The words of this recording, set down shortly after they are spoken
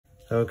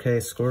Okay,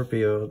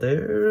 Scorpio,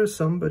 there's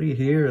somebody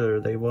here.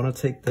 They want to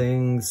take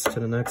things to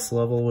the next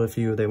level with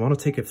you. They want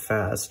to take it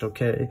fast,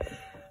 okay?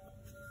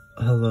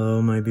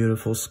 Hello, my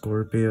beautiful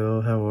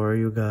Scorpio. How are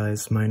you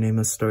guys? My name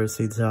is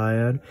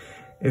Starseed.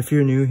 If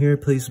you're new here,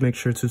 please make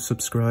sure to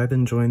subscribe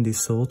and join the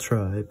Soul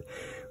Tribe.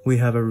 We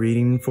have a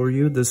reading for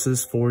you. This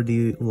is for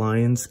the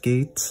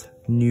Lionsgate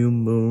new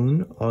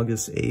moon,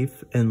 August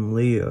 8th in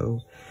Leo.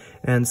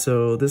 And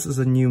so this is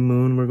a new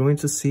moon. We're going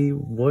to see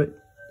what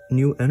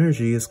new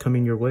energy is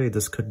coming your way.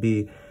 This could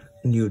be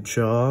a new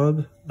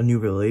job, a new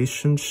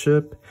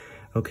relationship,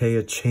 okay,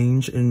 a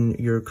change in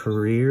your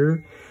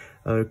career.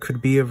 It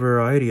could be a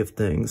variety of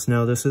things.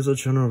 Now, this is a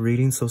general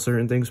reading, so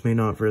certain things may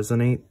not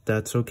resonate.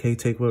 That's okay.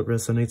 Take what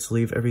resonates,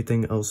 leave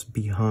everything else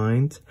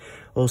behind.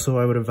 Also,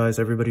 I would advise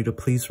everybody to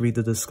please read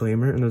the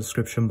disclaimer in the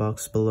description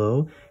box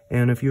below.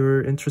 And if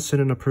you're interested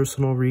in a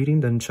personal reading,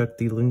 then check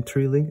the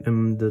Linktree link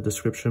in the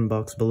description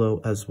box below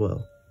as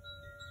well.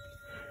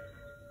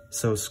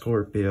 So,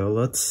 Scorpio,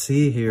 let's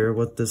see here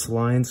what this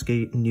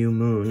Lionsgate new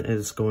moon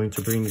is going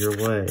to bring your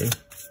way.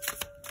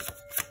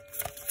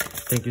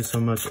 Thank you so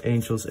much,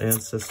 angels,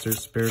 ancestors,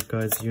 spirit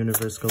guides,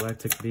 universe,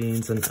 galactic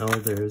beings, and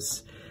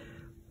elders.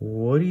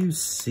 What do you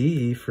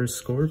see for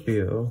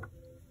Scorpio?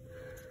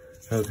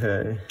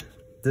 Okay,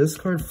 this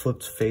card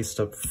flipped face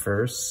up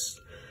first,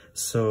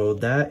 so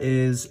that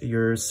is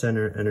your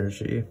center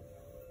energy.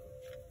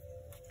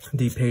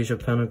 The Page of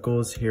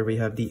Pentacles, here we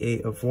have the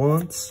Eight of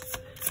Wands.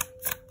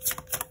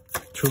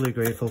 Truly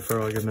grateful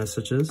for all your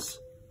messages.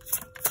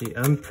 The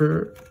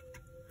Emperor,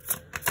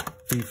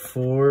 the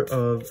Four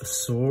of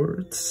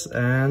Swords,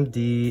 and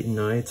the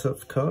Knight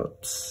of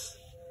Cups.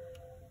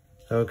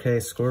 Okay,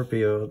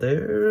 Scorpio,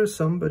 there's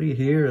somebody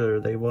here.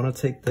 They want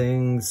to take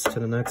things to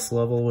the next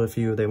level with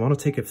you. They want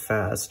to take it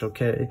fast,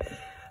 okay?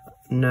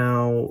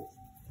 Now,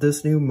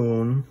 this new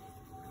moon,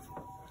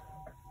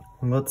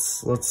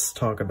 let's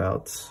talk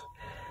about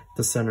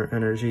the center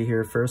energy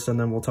here first, and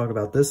then we'll talk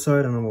about this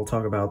side, and then we'll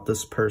talk about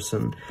this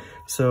person.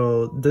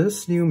 So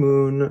this new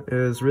moon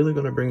is really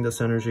going to bring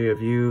this energy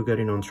of you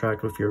getting on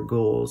track with your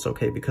goals,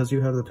 okay? Because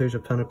you have the Page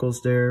of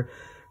Pentacles there,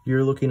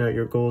 you're looking at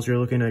your goals, you're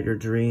looking at your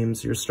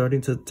dreams, you're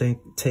starting to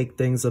take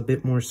things a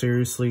bit more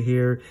seriously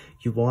here.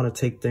 You want to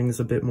take things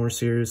a bit more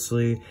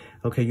seriously,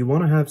 okay? You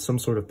want to have some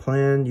sort of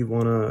plan, you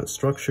want to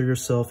structure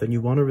yourself, and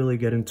you want to really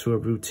get into a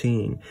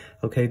routine,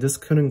 okay? This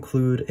could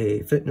include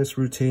a fitness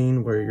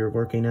routine where you're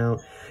working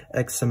out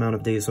X amount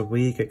of days a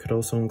week. It could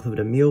also include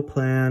a meal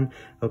plan,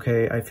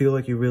 okay? I feel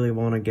like you really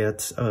want to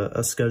get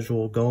a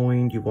schedule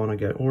going, you want to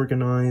get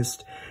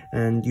organized,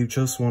 and you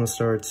just want to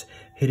start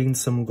hitting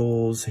some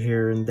goals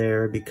here and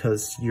there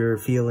because you're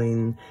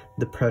feeling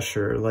the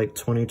pressure, like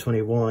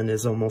 2021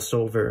 is almost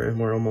over and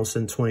we're almost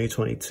in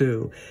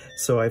 2022.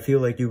 So I feel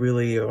like you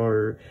really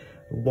are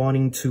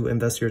wanting to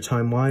invest your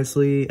time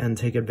wisely and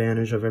take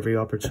advantage of every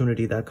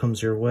opportunity that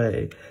comes your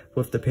way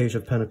with the Page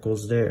of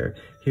Pentacles there.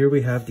 Here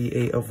we have the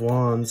Eight of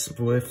Wands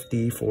with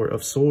the Four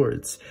of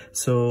Swords.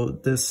 So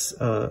this,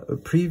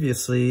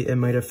 previously, it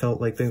might have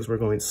felt like things were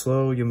going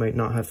slow. You might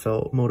not have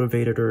felt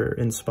motivated or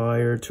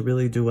inspired to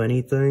really do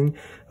anything.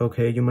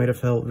 Okay, you might have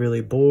felt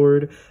really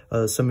bored.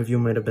 Some of you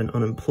might have been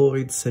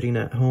unemployed, sitting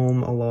at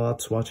home a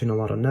lot, watching a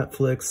lot of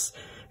Netflix.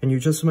 And you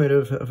just might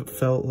have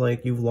felt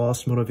like you've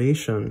lost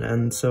motivation.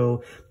 And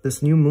so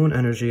this new moon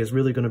energy is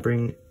really going to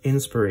bring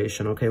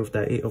inspiration, okay, with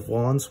that Eight of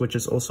Wands, which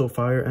is also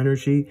fire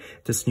energy.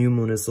 This new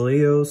moon is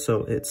Leo,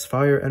 so it's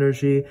fire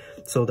energy.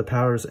 So the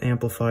power is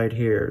amplified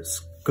here.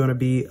 It's going to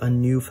be a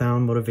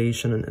newfound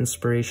motivation and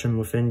inspiration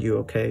within you,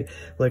 okay?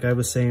 Like I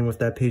was saying with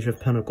that Page of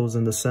Pentacles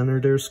in the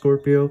center there,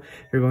 Scorpio,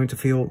 you're going to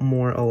feel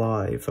more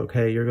alive,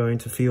 okay? You're going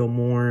to feel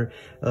more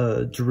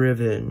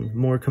driven,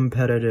 more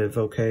competitive,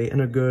 okay? In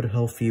a good,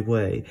 healthy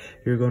way.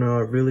 You're going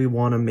to really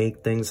want to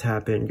make things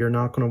happen. You're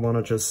not going to want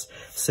to just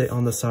sit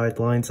on the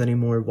sidelines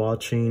anymore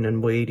watching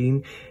and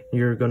waiting.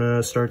 You're going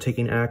to start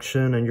taking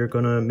action and you're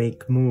going to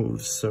make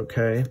moves,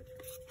 okay?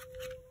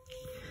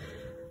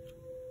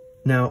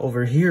 Now,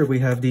 over here, we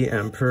have the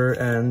Emperor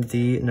and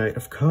the Knight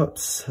of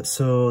Cups.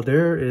 So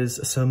there is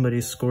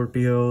somebody,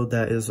 Scorpio,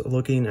 that is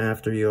looking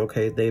after you,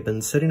 okay? They've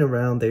been sitting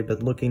around, they've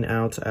been looking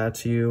out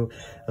at you.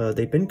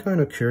 They've been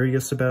kind of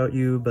curious about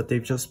you, but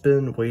they've just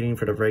been waiting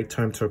for the right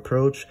time to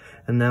approach.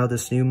 And now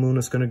this new moon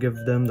is going to give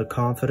them the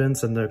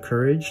confidence and the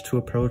courage to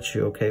approach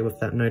you, okay, with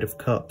that Knight of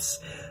Cups.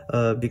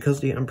 Because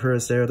the Emperor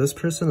is there, this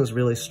person is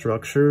really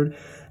structured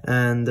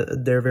and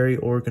they're very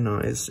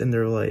organized in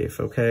their life,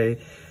 okay?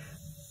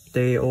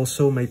 They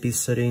also might be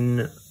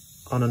sitting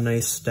on a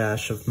nice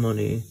stash of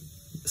money.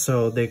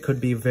 So they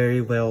could be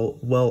very well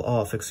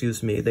off,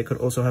 excuse me. They could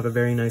also have a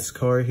very nice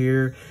car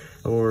here,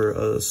 or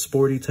a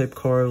sporty type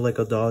car like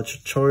a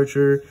Dodge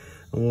Charger,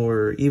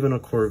 or even a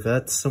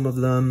Corvette. Some of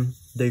them,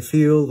 they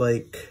feel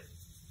like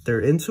they're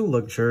into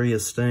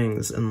luxurious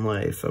things in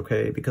life,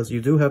 okay? Because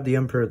you do have the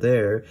Emperor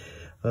there.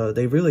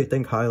 They really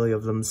think highly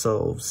of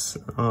themselves,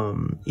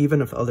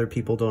 even if other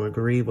people don't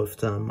agree with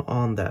them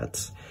on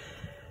that.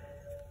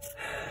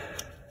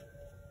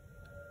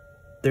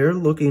 They're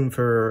looking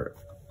for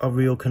a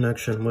real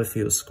connection with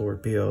you,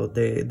 Scorpio.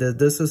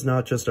 This is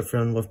not just a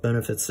friend with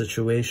benefits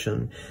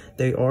situation.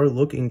 They are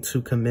looking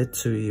to commit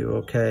to you,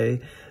 okay?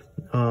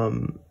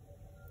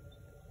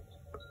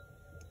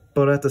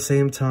 But at the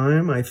same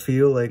time, I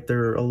feel like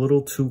they're a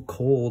little too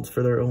cold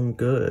for their own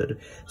good.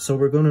 So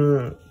we're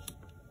gonna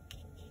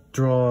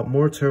draw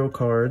more tarot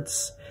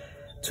cards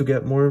to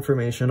get more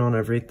information on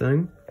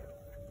everything.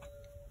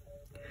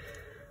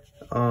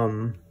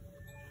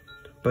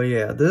 But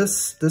yeah,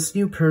 this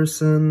new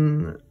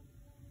person,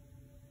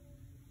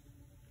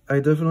 I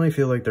definitely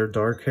feel like they're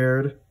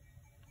dark-haired.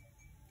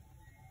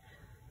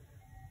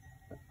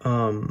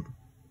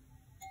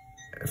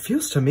 It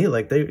feels to me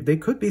like they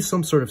could be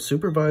some sort of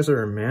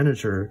supervisor or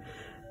manager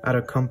at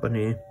a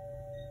company.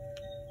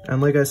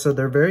 And like I said,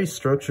 they're very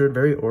structured,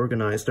 very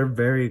organized. They're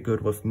very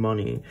good with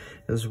money,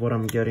 is what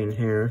I'm getting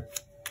here.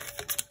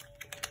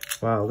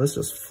 Wow, this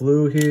just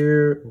flew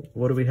here.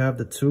 What do we have?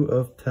 The Two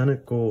of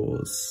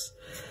Pentacles.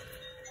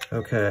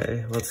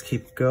 Okay, let's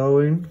keep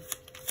going.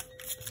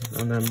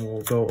 And then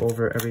we'll go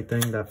over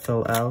everything that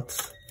fell out.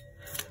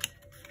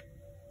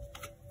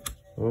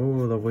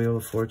 Oh, the Wheel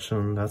of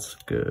Fortune. That's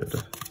good.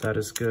 That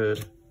is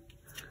good.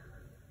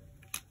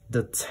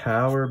 The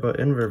Tower, but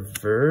in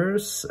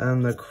reverse.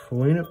 And the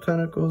Queen of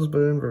Pentacles,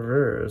 but in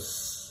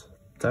reverse.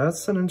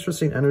 That's an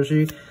interesting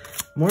energy.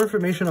 More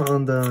information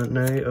on the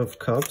Knight of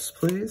Cups,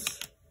 please.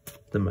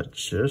 The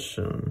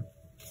Magician.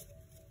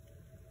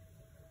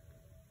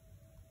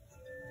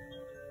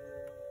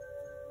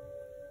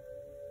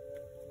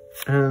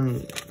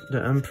 And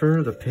the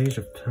Emperor, the Page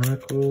of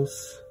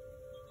Pentacles,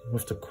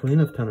 with the Queen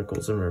of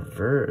Pentacles in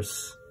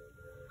reverse.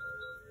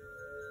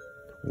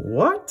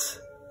 What?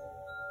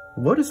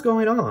 What is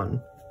going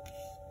on?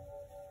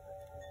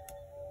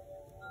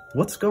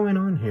 What's going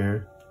on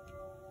here?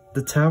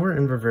 The Tower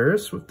in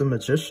reverse with the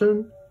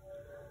Magician?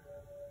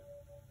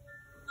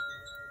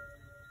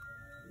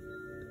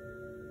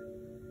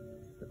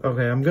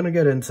 Okay, I'm gonna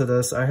get into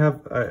this. I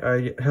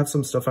have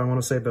some stuff I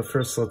want to say, but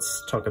first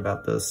let's talk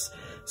about this.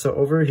 So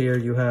over here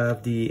you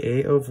have the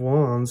Eight of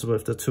Wands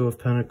with the Two of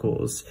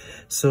Pentacles.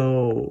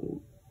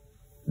 So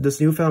this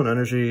newfound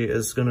energy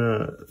is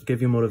gonna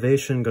give you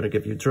motivation, gonna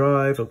give you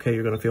drive. Okay,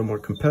 you're gonna feel more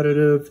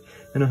competitive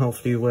in a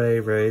healthy way,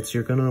 right? So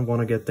you're gonna want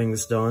to get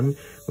things done.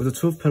 With the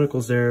Two of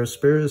Pentacles there,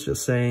 Spirit is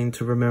just saying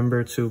to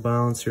remember to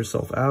balance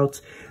yourself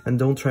out and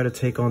don't try to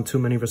take on too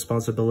many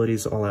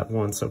responsibilities all at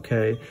once,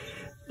 okay?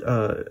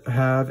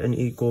 Have an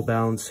equal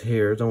balance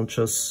here. Don't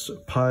just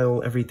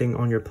pile everything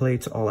on your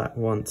plate all at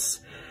once,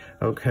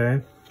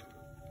 okay?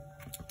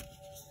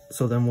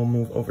 So then we'll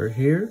move over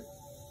here.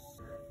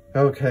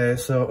 Okay,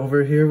 so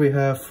over here we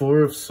have Four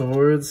of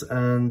Swords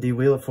and the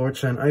Wheel of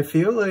Fortune. I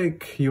feel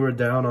like you were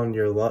down on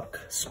your luck,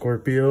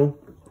 Scorpio,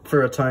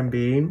 for a time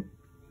being.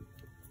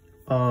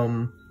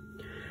 I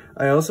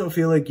also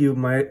feel like you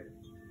might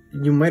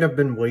have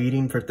been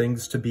waiting for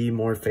things to be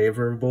more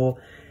favorable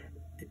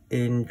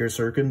in your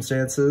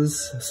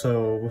circumstances.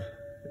 So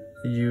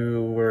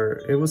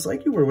it was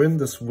like you were in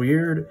this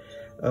weird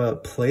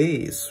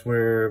place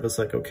where it was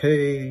like,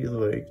 okay,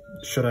 like,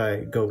 should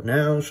I go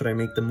now? Should I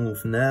make the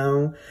move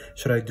now?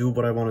 Should I do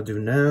what I want to do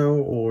now?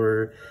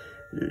 Or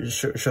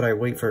should I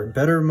wait for a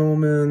better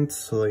moment?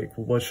 Like,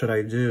 what should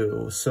I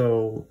do?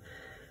 So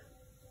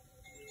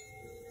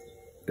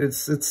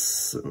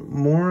it's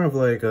more of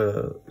like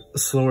a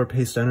slower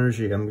paced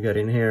energy I'm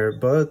getting here,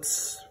 but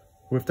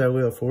with that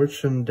Wheel of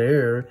Fortune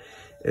there,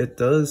 it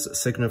does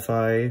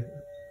signify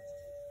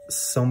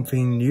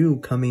something new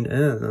coming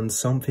in and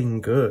something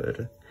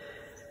good.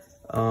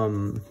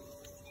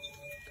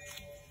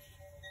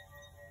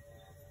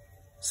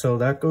 So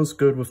that goes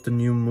good with the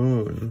new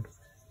moon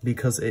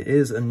because it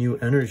is a new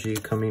energy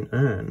coming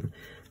in.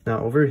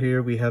 Now over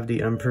here we have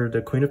the Emperor,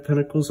 the Queen of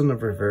Pentacles in the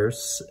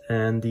reverse,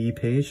 and the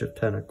Page of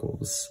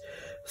Pentacles.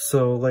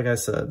 So like I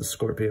said,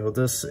 Scorpio,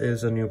 this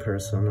is a new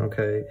person,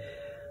 okay?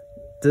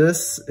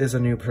 This is a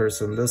new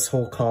person, this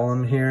whole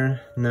column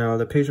here. Now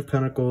the Page of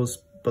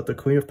Pentacles, but the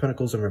Queen of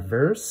Pentacles in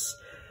reverse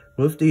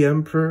with the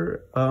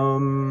Emperor,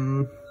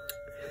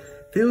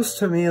 feels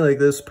to me like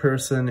this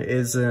person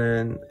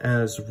isn't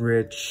as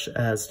rich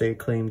as they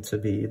claim to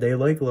be. They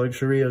like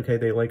luxury, okay,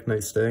 they like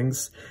nice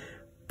things,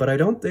 but I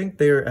don't think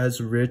they're as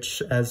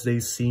rich as they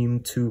seem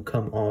to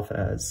come off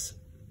as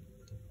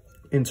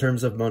in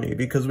terms of money,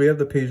 because we have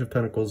the Page of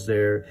Pentacles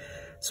there.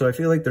 So I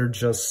feel like they're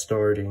just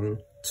starting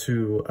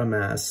to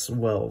amass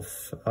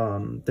wealth.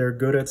 They're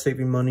good at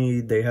saving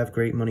money, they have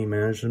great money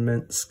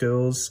management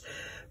skills,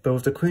 but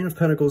with the Queen of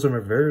Pentacles in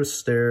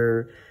reverse,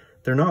 they're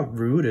not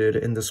rooted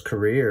in this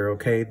career,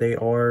 okay? They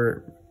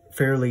are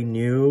fairly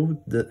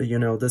new, you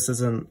know, this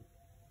isn't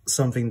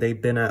something they've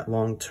been at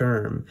long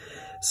term.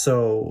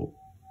 So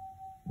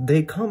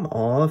they come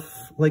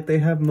off like they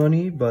have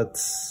money, but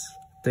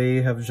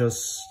they have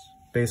just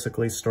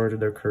basically started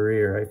their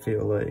career, I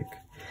feel like.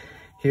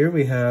 Here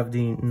we have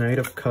the Knight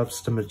of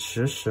Cups, the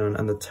Magician,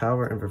 and the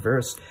Tower in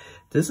reverse.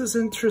 This is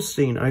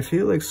interesting. I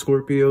feel like,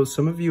 Scorpio,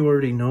 some of you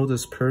already know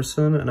this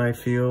person, and I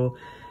feel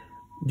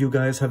you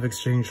guys have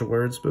exchanged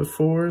words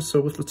before.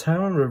 So with the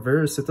Tower in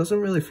reverse, it doesn't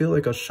really feel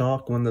like a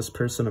shock when this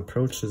person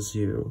approaches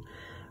you.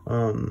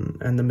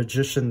 And the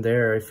Magician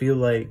there, I feel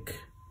like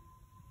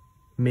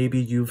maybe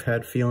you've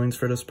had feelings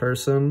for this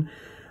person,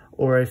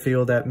 or I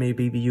feel that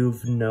maybe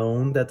you've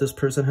known that this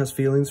person has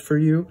feelings for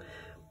you.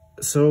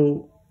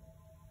 So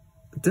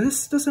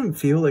this doesn't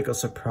feel like a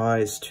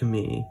surprise to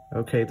me,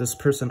 okay? This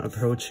person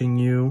approaching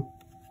you,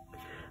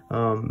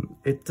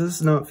 it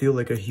does not feel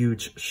like a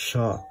huge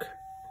shock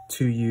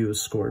to you,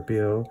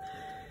 Scorpio.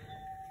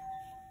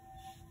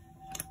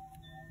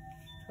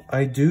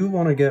 I do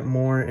want to get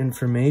more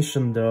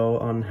information, though,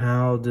 on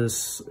how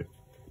this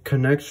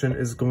connection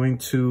is going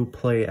to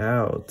play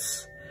out.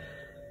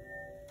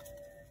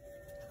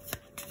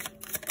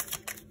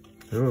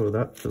 Oh,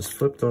 that just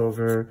flipped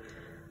over.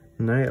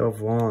 Knight of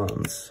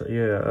Wands.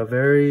 Yeah, a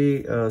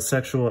very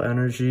sexual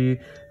energy,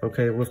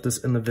 okay, with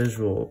this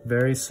individual.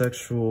 Very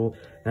sexual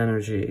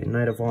energy.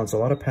 Knight of Wands, a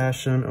lot of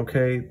passion,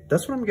 okay.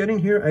 That's what I'm getting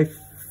here. I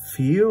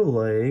feel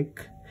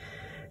like,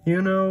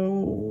 you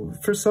know,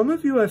 for some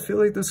of you, I feel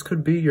like this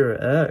could be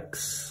your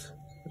ex.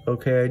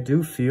 Okay, I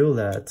do feel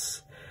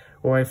that.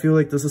 Or I feel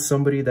like this is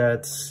somebody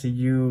that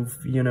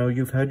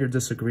you've had your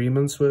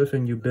disagreements with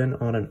and you've been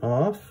on and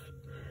off.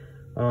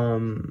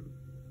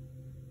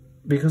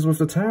 Because with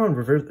the Tower in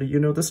reverse, you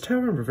know, this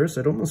Tower in reverse,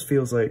 it almost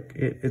feels like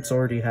it's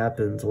already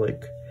happened.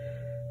 Like,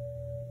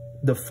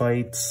 the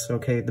fights,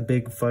 okay, the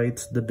big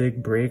fights, the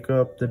big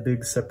breakup, the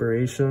big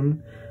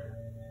separation.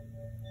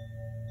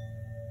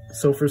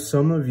 So for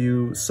some of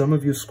you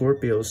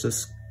Scorpios,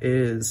 this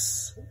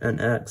is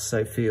an ex,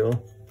 I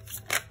feel.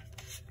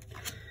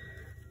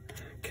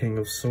 King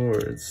of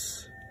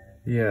Swords.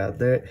 Yeah,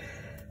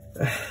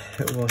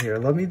 well, here,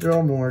 let me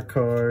draw more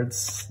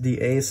cards.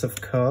 The Ace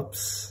of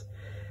Cups.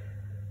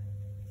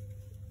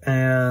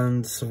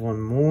 And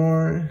one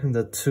more,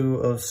 the Two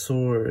of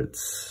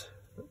Swords.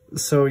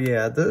 So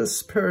yeah,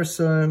 this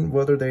person,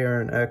 whether they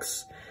are an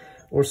ex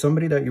or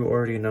somebody that you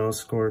already know,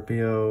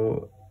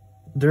 Scorpio,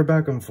 they're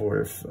back and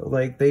forth.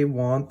 Like, they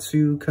want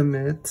to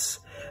commit,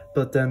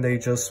 but then they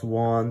just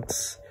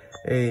want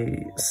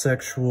a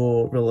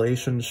sexual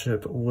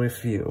relationship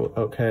with you,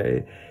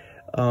 okay?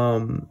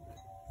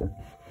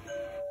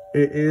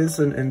 It is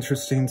an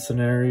interesting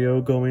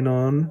scenario going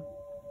on.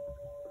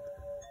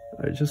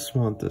 I just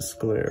want this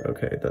glare.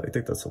 Okay, I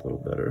think that's a little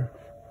better.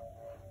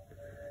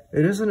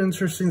 It is an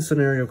interesting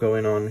scenario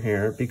going on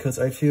here because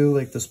I feel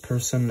like this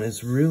person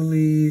is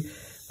really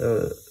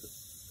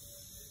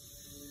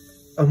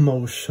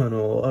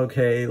emotional,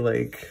 okay?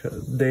 Like,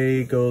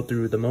 they go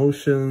through the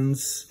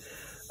motions.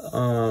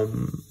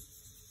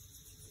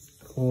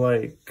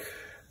 Like,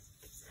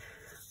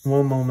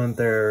 one moment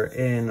they're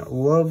in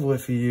love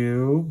with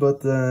you,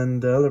 but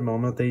then the other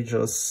moment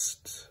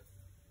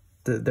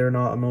they're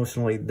not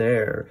emotionally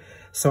there.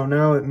 So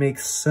now it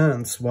makes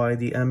sense why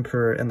the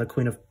Emperor and the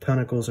Queen of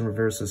Pentacles in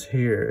reverse is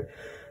here.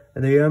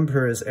 The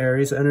Emperor is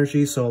Aries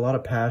energy, so a lot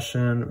of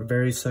passion,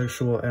 very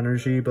sexual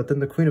energy. But then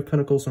the Queen of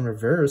Pentacles in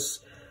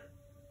reverse,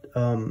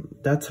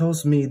 that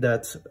tells me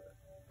that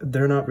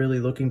they're not really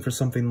looking for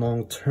something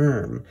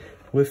long-term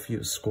with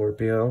you,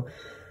 Scorpio.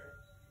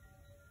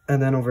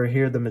 And then over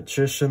here, the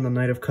Magician, the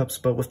Knight of Cups,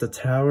 but with the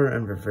Tower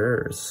in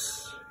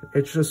reverse.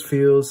 It just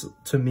feels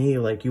to me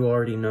like you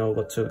already know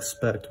what to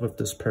expect with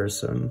this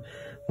person.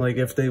 Like,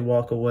 if they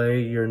walk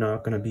away, you're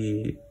not going to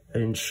be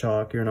in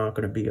shock. You're not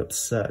going to be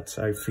upset,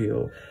 I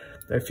feel.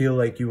 I feel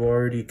like you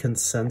already can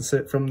sense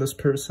it from this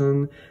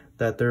person,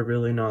 that they're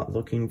really not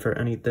looking for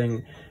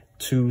anything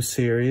too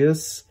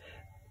serious.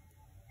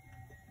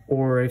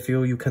 Or I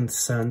feel you can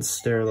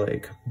sense they're,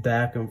 like,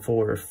 back and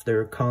forth.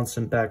 They're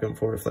constant back and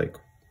forth, like,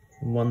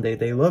 one day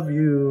they love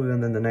you,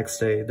 and then the next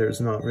day there's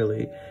not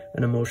really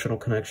an emotional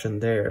connection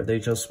there. They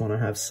just want to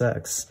have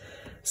sex.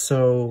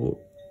 So,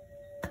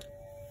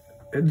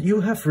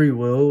 you have free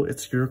will.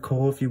 It's your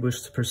call if you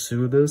wish to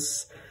pursue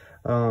this.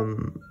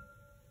 You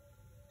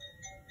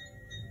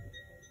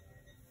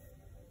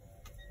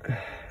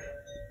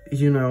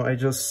know, I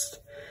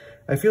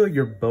feel like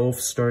you're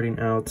both starting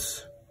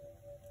out,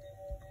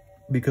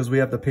 because we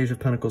have the Page of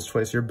Pentacles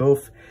twice. You're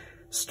both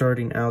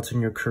starting out in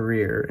your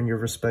career, in your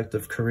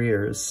respective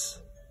careers,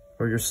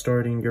 or you're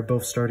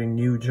both starting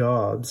new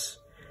jobs,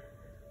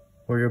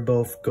 or you're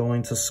both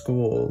going to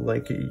school.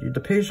 Like,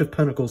 the Page of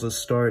Pentacles is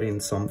starting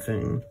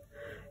something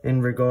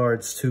in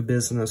regards to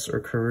business or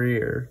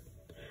career.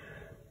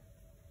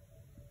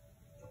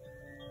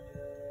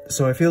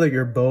 So I feel like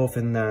you're both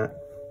in that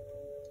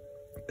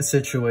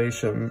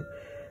situation.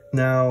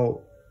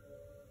 Now,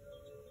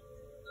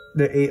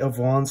 the Eight of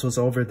Wands was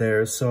over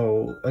there,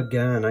 so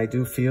again, I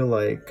do feel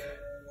like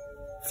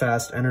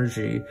fast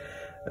energy.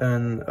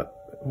 And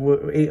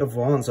Eight of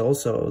Wands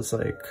also is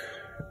like,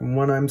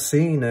 when I'm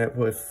seeing it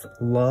with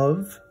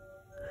love,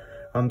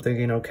 I'm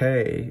thinking,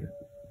 okay,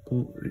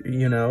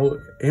 you know,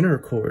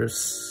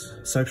 intercourse,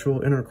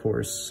 sexual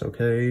intercourse,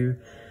 okay,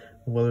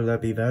 whether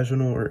that be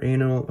vaginal or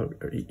anal,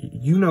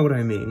 you know what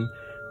I mean,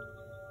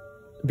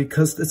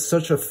 because it's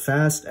such a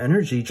fast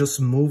energy just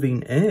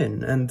moving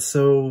in. And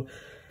so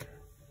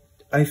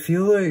I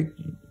feel like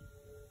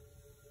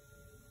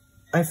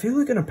I feel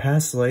like in a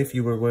past life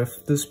you were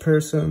with this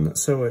person,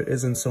 so it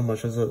isn't so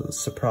much as a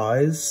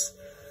surprise.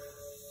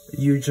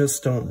 You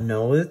just don't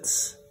know it.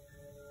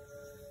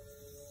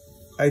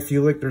 I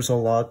feel like there's a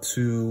lot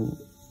to,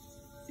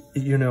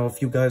 you know,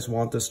 if you guys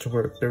want this to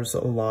work, there's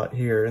a lot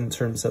here in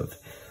terms of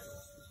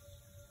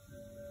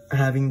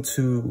having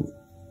to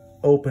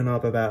open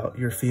up about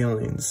your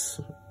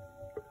feelings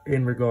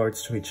in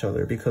regards to each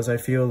other, because I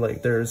feel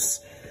like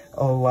there's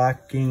a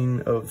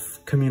lacking of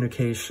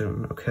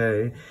communication,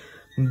 okay?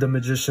 The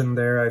magician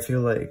there, I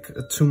feel like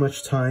too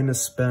much time is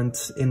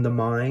spent in the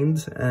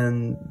mind,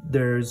 and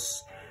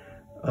there's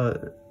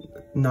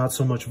not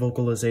so much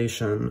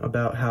vocalization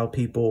about how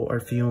people are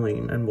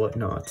feeling and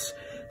whatnot.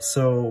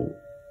 So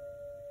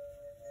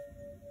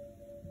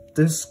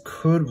this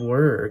could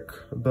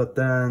work, but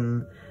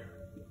then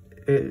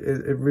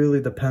it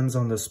really depends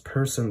on this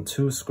person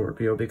too,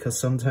 Scorpio, because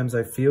sometimes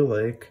I feel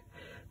like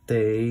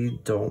they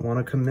don't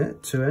want to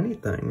commit to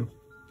anything.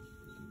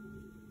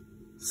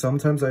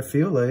 Sometimes I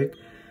feel like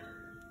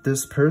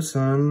this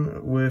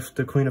person with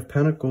the Queen of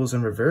Pentacles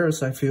in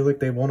reverse, I feel like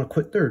they want to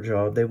quit their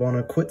job. They want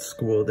to quit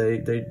school. They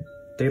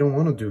don't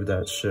want to do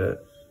that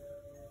shit.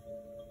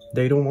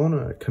 They don't want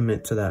to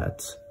commit to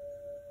that.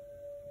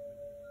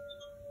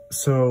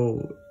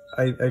 So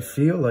I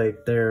feel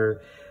like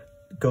they're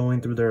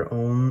going through their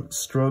own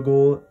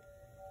struggle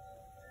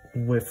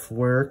with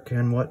work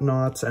and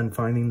whatnot and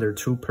finding their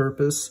true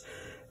purpose.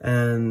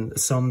 And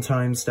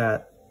sometimes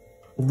that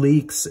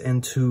leaks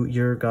into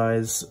your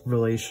guys'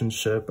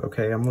 relationship,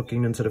 okay? I'm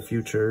looking into the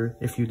future.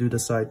 If you do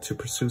decide to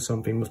pursue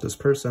something with this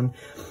person,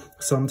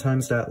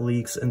 sometimes that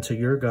leaks into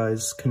your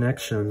guys'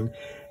 connection,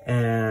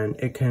 and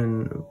it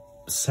can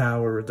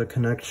sour the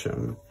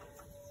connection.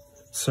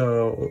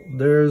 So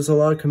there's a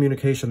lot of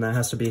communication that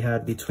has to be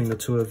had between the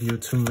two of you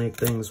to make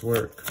things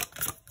work.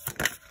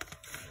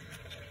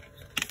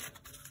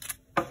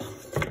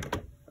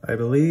 I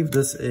believe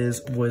this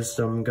is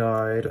Wisdom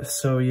Guide.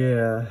 So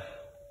yeah,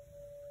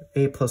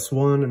 8 +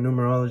 1 in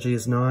numerology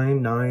is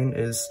 9. 9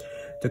 is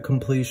the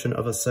completion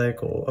of a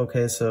cycle.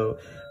 Okay, so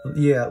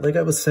yeah, like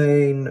I was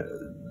saying,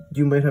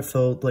 you might have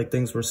felt like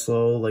things were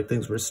slow, like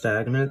things were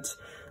stagnant.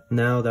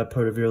 Now that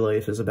part of your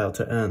life is about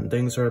to end.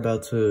 Things are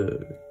about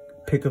to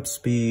pick up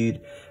speed.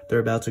 They're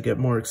about to get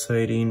more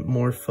exciting,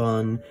 more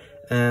fun.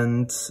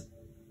 And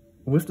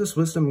with this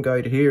Wisdom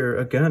Guide here,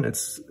 again,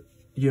 it's,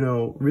 you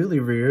know, really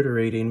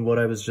reiterating what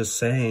I was just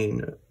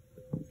saying.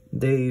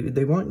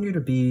 They want you to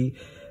be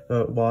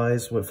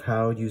wise with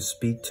how you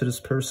speak to this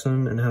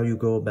person and how you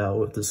go about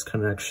with this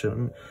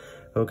connection,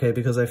 okay?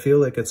 Because I feel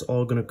like it's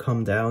all going to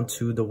come down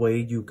to the way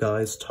you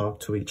guys talk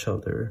to each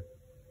other.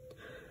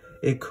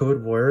 It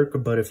could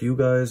work, but if you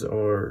guys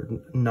are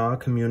not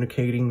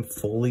communicating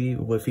fully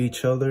with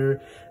each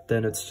other,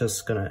 then it's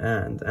just going to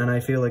end. And I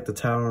feel like the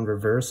Tower in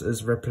reverse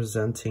is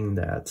representing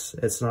that.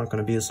 It's not going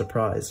to be a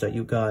surprise that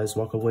you guys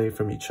walk away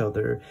from each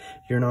other.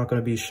 You're not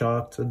going to be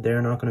shocked.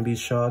 They're not going to be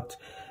shocked,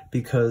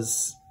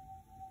 because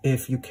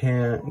if you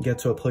can't get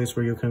to a place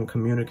where you can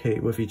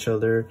communicate with each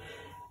other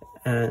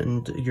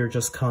and you're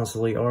just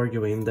constantly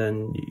arguing,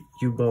 then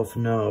you both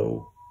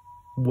know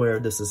where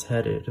this is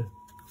headed.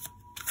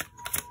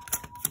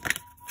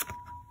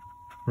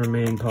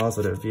 Remain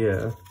positive,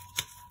 yeah.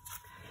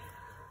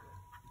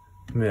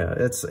 Yeah,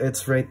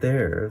 it's right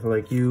there.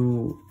 Like,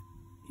 you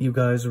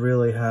guys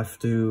really have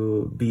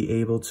to be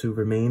able to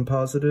remain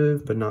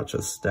positive, but not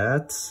just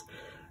that.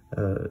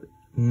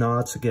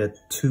 Not to get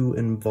too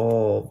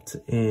involved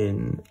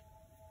in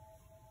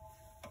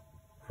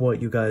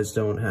what you guys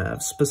don't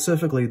have,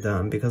 specifically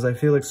them, because I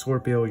feel like,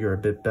 Scorpio, you're a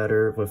bit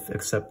better with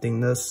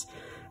accepting this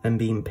and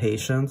being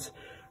patient.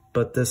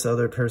 But this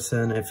other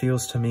person, it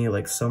feels to me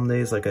like some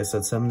days, like I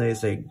said, some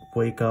days they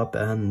wake up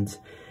and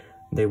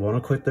they want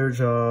to quit their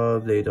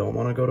job, they don't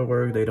want to go to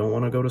work, they don't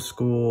want to go to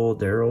school,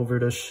 they're over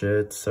the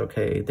shits,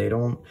 okay? They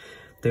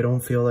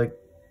don't feel like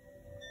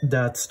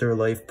that's their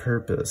life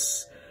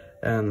purpose,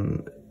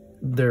 and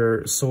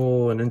their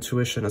soul and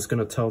intuition is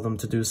going to tell them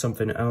to do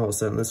something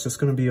else, and it's just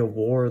going to be a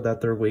war that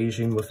they're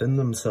waging within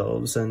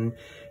themselves, and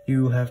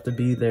you have to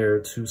be there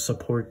to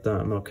support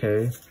them,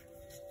 okay?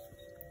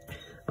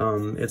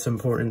 It's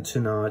important to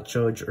not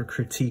judge or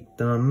critique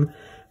them.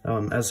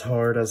 As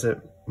hard as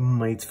it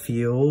might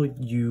feel,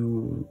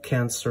 you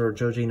can't start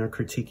judging or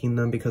critiquing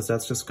them, because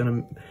that's just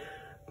going to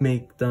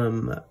make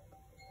them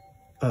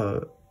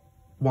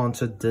want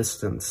to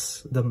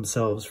distance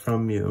themselves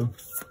from you.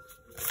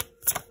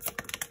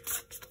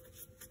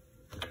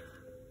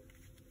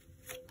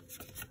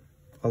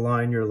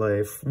 Align your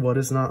life. What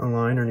is not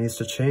aligned or needs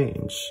to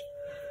change?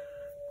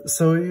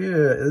 So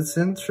yeah, it's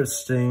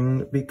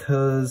interesting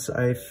because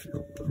I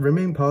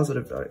remain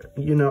positive.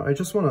 You know, I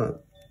just want to,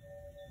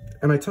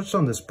 and I touched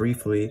on this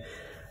briefly,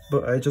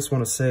 but I just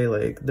want to say,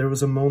 like, there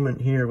was a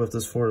moment here with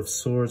this Four of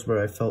Swords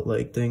where I felt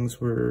like things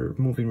were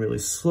moving really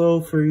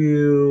slow for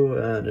you,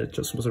 and it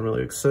just wasn't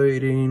really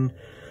exciting.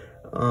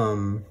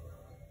 You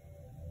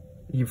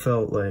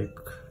felt like,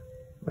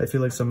 I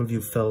feel like some of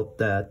you felt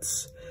that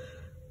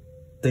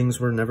things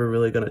were never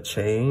really going to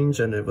change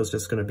and it was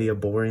just going to be a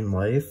boring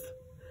life.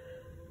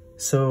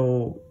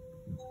 So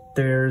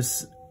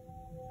there's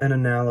an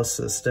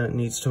analysis that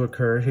needs to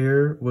occur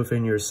here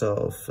within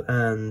yourself,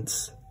 and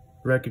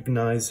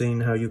recognizing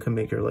how you can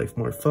make your life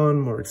more fun,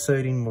 more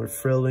exciting, more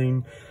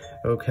thrilling,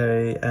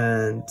 okay,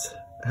 and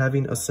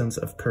having a sense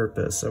of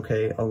purpose,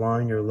 okay,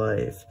 align your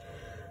life,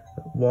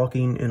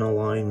 walking in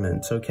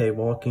alignment, okay,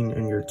 walking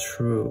in your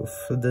truth.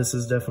 This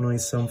is definitely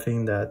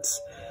something that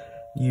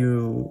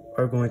you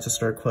are going to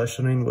start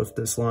questioning with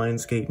this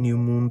Lionsgate new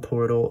moon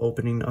portal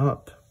opening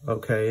up,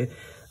 okay?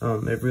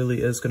 It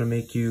really is going to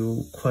make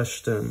you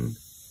question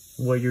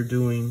what you're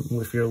doing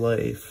with your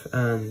life,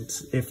 and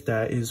if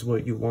that is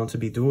what you want to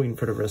be doing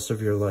for the rest of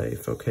your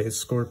life, okay,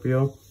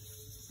 Scorpio?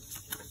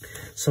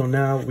 So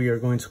now we are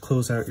going to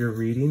close out your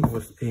reading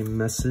with a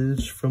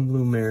message from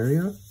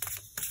Lumeria.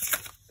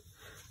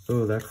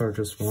 Oh, that card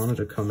just wanted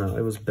to come out.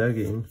 It was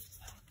begging.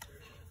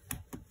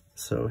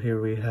 So here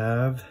we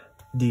have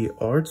the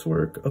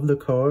artwork of the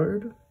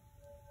card.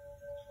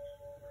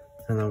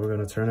 And now we're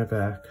going to turn it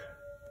back.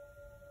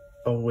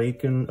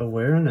 Awaken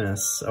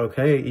awareness.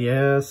 Okay,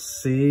 yes,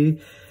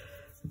 see?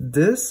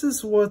 This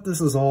is what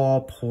this is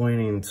all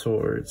pointing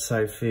towards,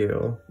 I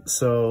feel.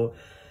 So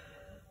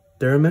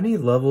there are many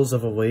levels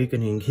of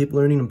awakening. Keep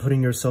learning and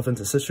putting yourself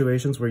into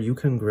situations where you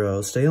can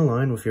grow. Stay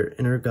aligned with your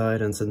inner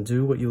guidance and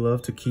do what you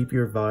love to keep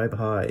your vibe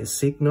high.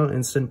 Seek not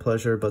instant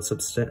pleasure, but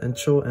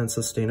substantial and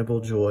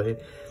sustainable joy.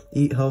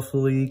 Eat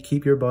healthily,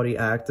 keep your body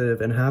active,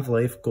 and have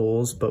life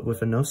goals, but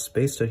with enough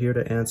space to hear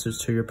the answers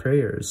to your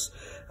prayers.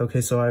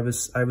 Okay, so I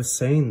was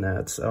saying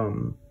that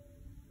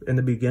in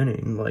the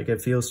beginning. Like,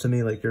 it feels to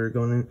me like you're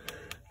going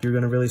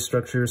to really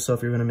structure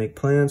yourself. You're going to make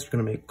plans. You're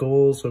going to make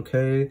goals,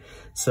 okay?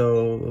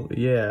 So,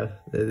 yeah,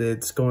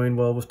 it's going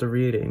well with the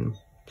reading.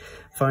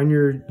 Find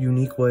your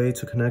unique way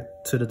to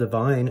connect to the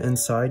divine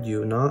inside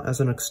you, not as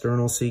an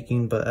external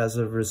seeking, but as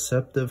a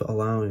receptive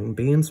allowing.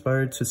 Be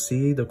inspired to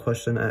see the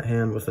question at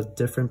hand with a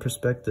different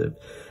perspective.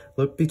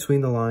 Look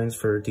between the lines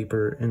for a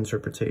deeper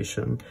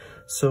interpretation.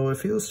 So it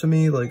feels to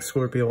me like,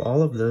 Scorpio,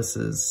 all of this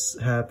is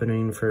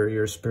happening for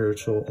your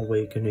spiritual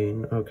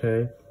awakening,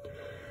 okay?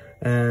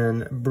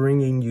 And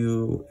bringing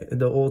you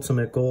the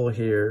ultimate goal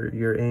here.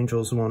 Your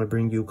angels want to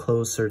bring you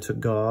closer to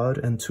God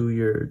and to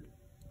your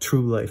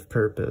true life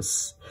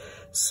purpose.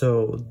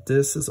 So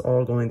this is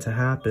all going to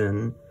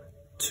happen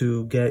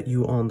to get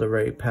you on the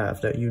right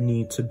path that you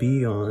need to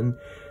be on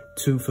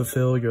to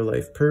fulfill your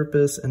life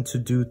purpose and to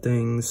do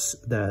things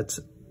that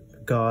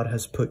God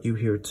has put you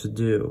here to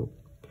do.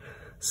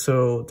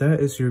 So that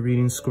is your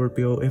reading,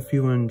 Scorpio. If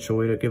you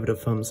enjoyed it, give it a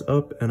thumbs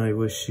up, and I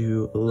wish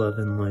you love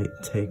and light.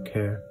 Take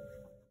care.